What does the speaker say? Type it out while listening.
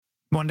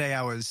One day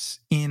I was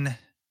in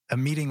a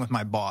meeting with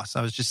my boss.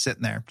 I was just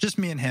sitting there, just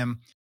me and him.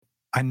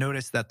 I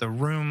noticed that the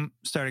room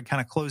started kind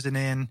of closing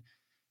in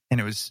and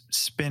it was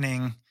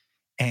spinning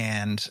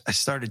and I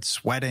started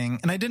sweating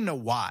and I didn't know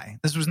why.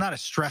 This was not a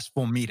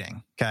stressful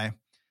meeting. Okay.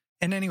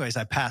 And anyways,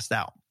 I passed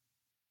out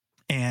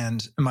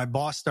and my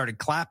boss started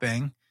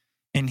clapping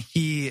and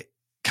he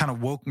kind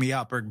of woke me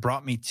up or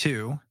brought me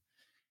to,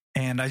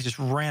 and I just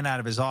ran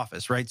out of his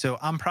office, right? So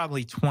I'm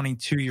probably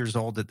 22 years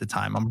old at the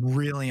time. I'm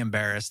really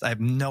embarrassed. I have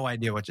no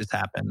idea what just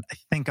happened. I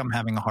think I'm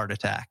having a heart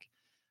attack.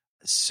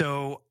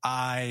 So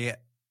I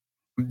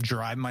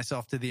drive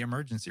myself to the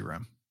emergency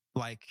room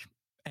like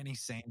any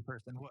sane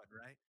person would,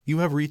 right? You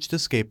have reached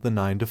Escape the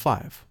 9 to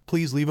 5.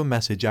 Please leave a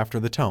message after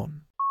the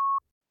tone.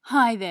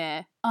 Hi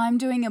there. I'm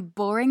doing a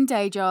boring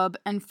day job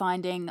and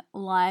finding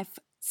life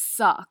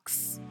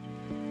sucks.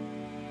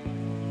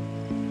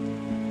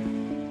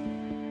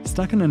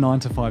 Stuck in a 9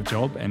 to 5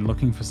 job and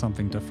looking for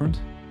something different?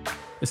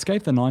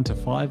 Escape the 9 to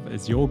 5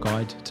 is your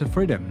guide to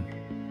freedom.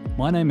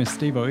 My name is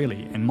Steve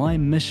O'Ely and my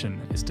mission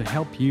is to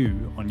help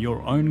you on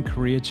your own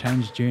career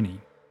change journey.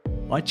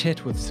 I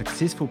chat with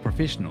successful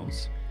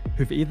professionals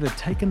who've either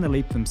taken the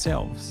leap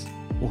themselves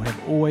or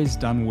have always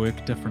done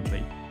work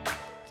differently.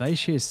 They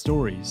share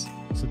stories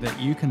so that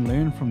you can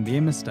learn from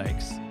their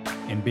mistakes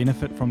and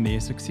benefit from their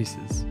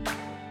successes.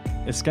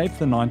 Escape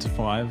the 9 to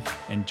 5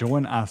 and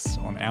join us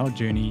on our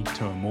journey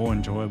to a more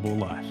enjoyable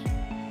life.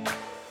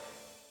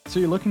 So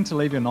you're looking to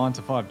leave your 9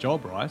 to 5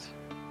 job, right?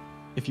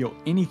 If you're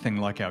anything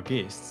like our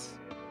guests,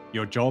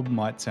 your job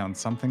might sound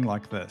something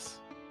like this.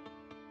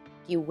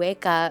 You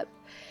wake up,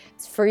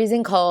 it's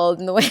freezing cold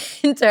in the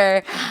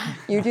winter.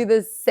 You do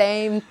the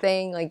same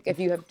thing. Like if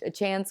you have a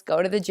chance,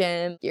 go to the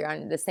gym. You're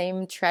on the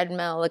same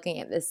treadmill looking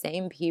at the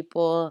same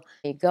people.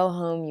 You go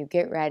home, you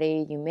get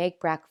ready, you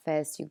make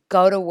breakfast, you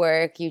go to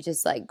work, you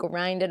just like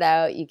grind it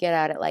out. You get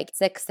out at like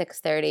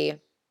 6:30,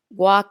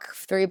 walk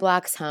 3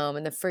 blocks home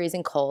in the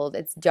freezing cold.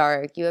 It's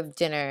dark, you have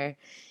dinner.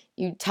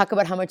 You talk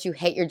about how much you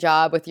hate your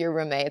job with your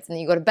roommates and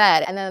then you go to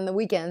bed. And then on the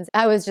weekends,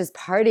 I was just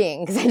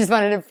partying because I just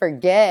wanted to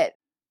forget.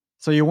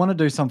 So you want to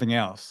do something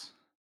else,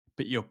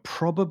 but you're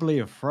probably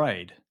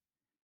afraid.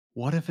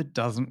 What if it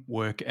doesn't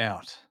work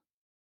out?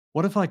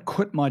 What if I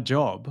quit my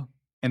job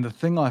and the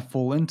thing I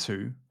fall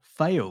into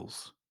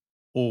fails?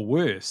 Or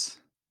worse,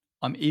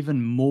 I'm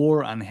even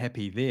more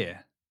unhappy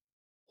there.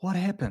 What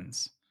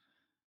happens?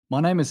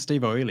 My name is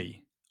Steve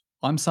O'Ely.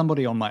 I'm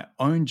somebody on my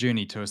own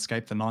journey to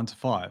escape the 9 to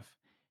 5.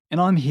 And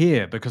I'm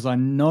here because I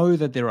know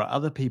that there are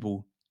other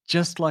people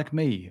just like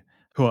me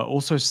who are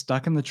also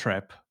stuck in the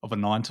trap of a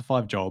 9 to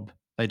 5 job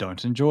they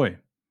don't enjoy.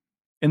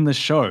 In the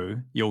show,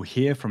 you'll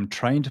hear from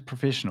trained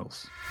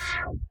professionals.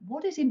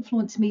 What has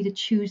influenced me to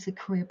choose the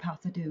career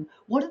path I do?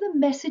 What are the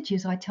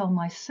messages I tell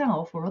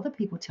myself or other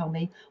people tell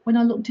me when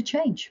I look to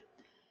change?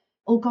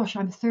 Oh gosh,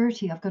 I'm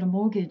 30, I've got a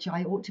mortgage,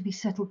 I ought to be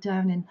settled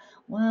down and,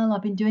 well,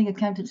 I've been doing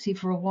accountancy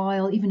for a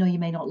while, even though you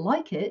may not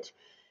like it.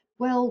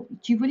 Well,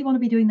 do you really want to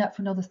be doing that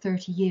for another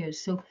 30 years?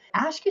 So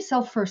ask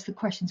yourself first the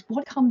questions,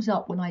 what comes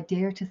up when I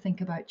dare to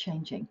think about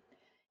changing?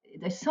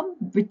 There's some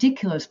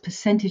ridiculous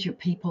percentage of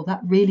people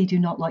that really do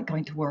not like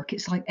going to work.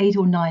 It's like 8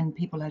 or 9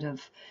 people out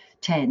of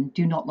 10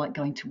 do not like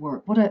going to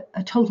work. What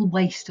a total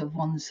waste of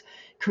one's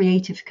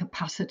creative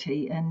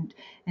capacity and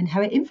how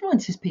it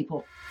influences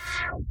people.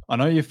 I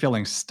know you're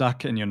feeling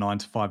stuck in your 9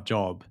 to 5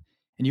 job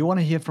and you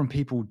want to hear from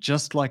people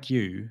just like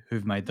you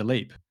who've made the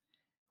leap.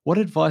 What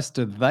advice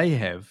do they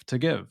have to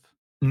give?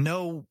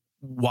 Know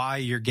why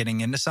you're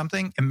getting into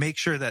something and make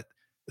sure that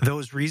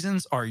those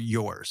reasons are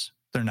yours.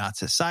 They're not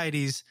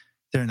society's.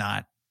 They're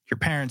not your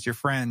parents, your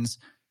friends.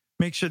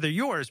 Make sure they're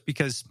yours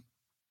because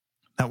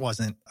that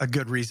wasn't a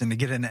good reason to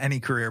get into any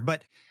career.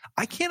 But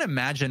I can't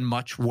imagine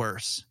much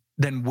worse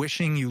than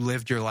wishing you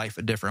lived your life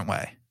a different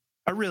way.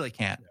 I really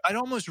can't. I'd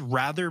almost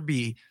rather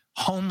be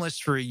homeless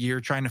for a year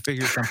trying to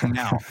figure something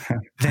out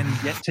than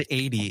get to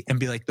 80 and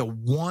be like, the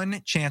one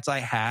chance I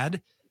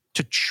had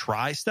to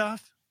try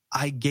stuff,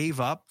 I gave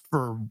up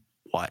for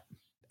what?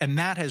 And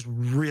that has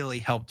really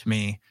helped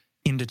me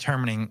in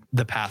determining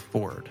the path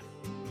forward.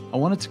 I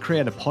wanted to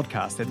create a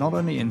podcast that not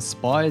only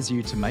inspires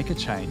you to make a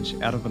change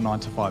out of a 9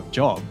 to 5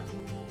 job,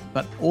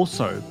 but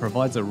also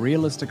provides a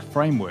realistic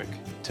framework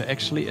to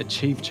actually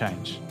achieve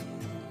change.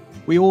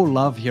 We all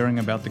love hearing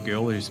about the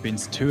girl who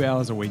spends 2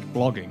 hours a week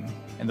blogging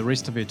and the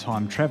rest of her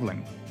time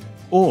traveling,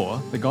 or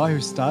the guy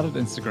who started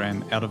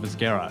Instagram out of his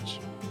garage.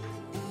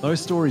 Those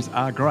stories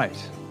are great,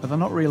 but they're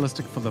not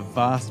realistic for the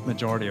vast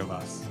majority of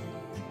us.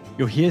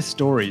 You'll hear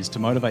stories to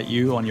motivate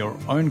you on your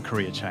own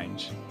career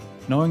change,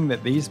 knowing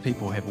that these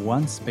people have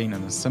once been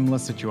in a similar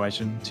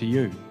situation to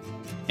you.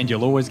 And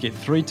you'll always get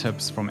 3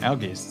 tips from our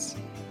guests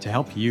to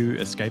help you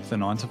escape the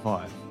 9 to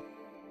 5.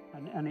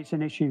 And it's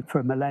an issue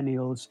for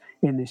millennials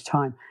in this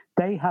time.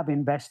 They have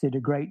invested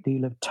a great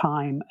deal of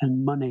time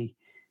and money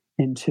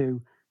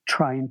into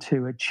trying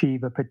to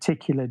achieve a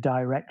particular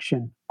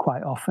direction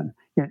quite often.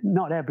 You know,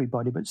 not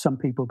everybody, but some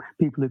people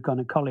who've gone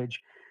to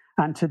college.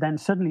 And to then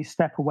suddenly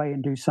step away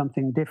and do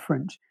something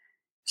different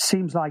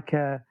seems like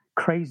a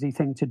crazy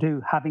thing to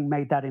do, having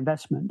made that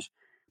investment.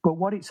 But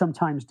what it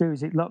sometimes does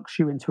is it locks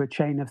you into a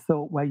chain of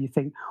thought where you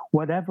think,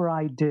 whatever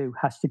I do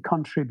has to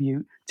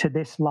contribute to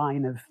this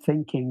line of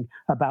thinking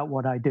about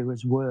what I do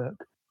as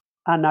work.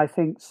 And I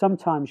think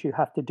sometimes you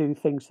have to do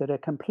things that are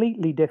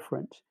completely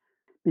different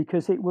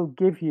because it will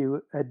give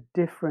you a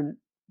different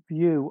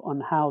view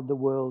on how the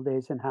world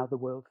is and how the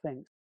world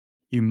thinks.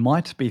 You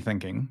might be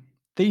thinking,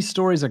 these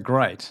stories are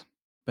great,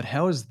 but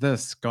how is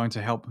this going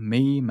to help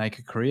me make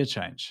a career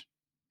change?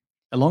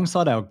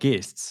 Alongside our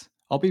guests,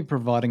 I'll be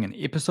providing an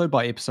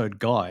episode-by-episode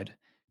guide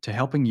to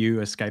helping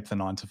you escape the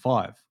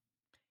 9-to-5.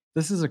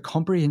 This is a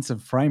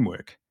comprehensive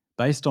framework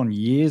based on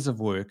years of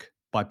work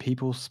by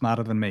people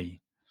smarter than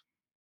me.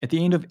 At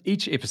the end of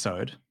each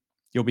episode,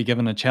 you'll be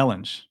given a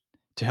challenge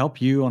to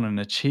help you on an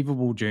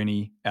achievable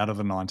journey out of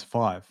the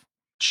 9-to-5.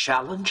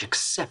 Challenge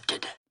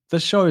accepted.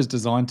 This show is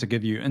designed to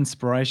give you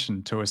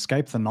inspiration to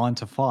escape the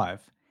 9-to-5,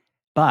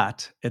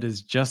 but it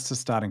is just a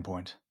starting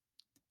point.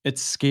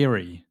 It's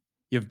scary.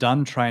 You've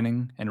done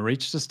training and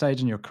reached a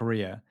stage in your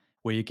career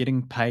where you're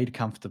getting paid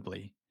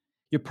comfortably.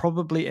 You're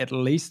probably at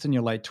least in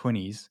your late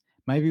 20s,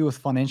 maybe with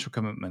financial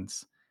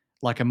commitments,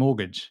 like a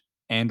mortgage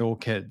and/or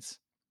kids.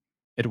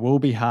 It will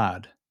be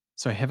hard,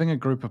 so having a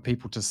group of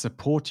people to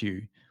support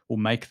you will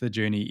make the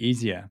journey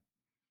easier.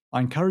 I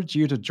encourage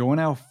you to join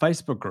our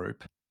Facebook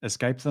group,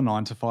 Escape the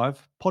 9-to-5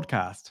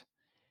 Podcast.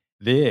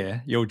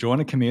 There, you'll join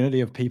a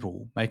community of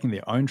people making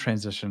their own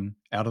transition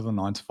out of the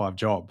 9-to-5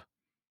 job.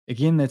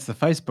 Again, that's the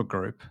Facebook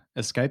group,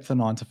 Escape the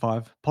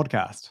 9-to-5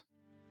 Podcast.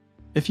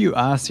 If you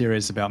are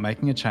serious about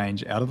making a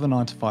change out of the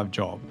 9-to-5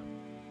 job,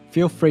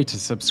 feel free to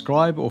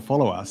subscribe or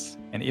follow us,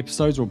 and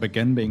episodes will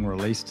begin being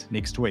released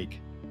next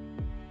week.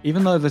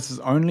 Even though this is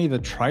only the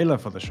trailer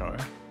for the show,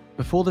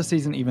 before the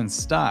season even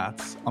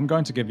starts, I'm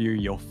going to give you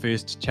your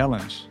first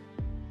challenge.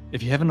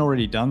 If you haven't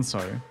already done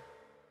so,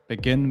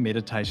 begin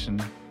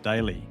meditation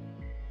daily.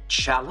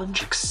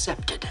 Challenge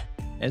accepted.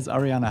 As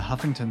Arianna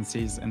Huffington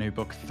says in her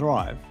book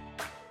Thrive,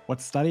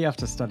 what study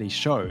after study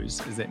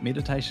shows is that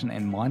meditation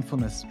and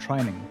mindfulness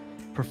training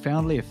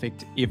profoundly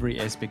affect every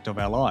aspect of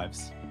our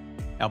lives.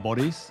 Our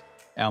bodies,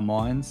 our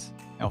minds,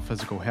 our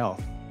physical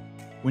health.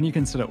 When you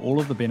consider all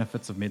of the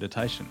benefits of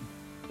meditation,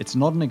 it's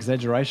not an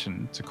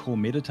exaggeration to call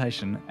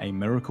meditation a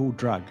miracle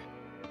drug.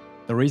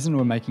 The reason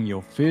we're making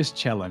your first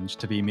challenge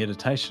to be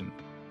meditation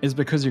is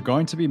because you're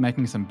going to be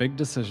making some big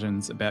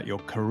decisions about your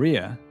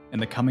career in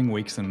the coming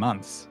weeks and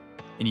months,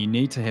 and you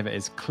need to have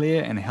as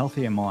clear and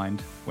healthy a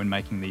mind when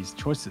making these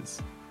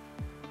choices.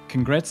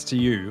 Congrats to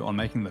you on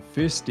making the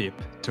first step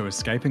to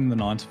escaping the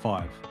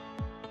 9-to-5.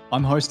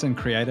 I'm host and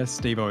creator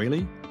Steve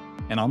O'Ely,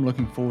 and I'm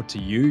looking forward to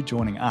you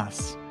joining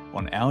us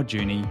on our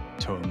journey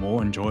to a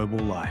more enjoyable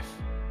life.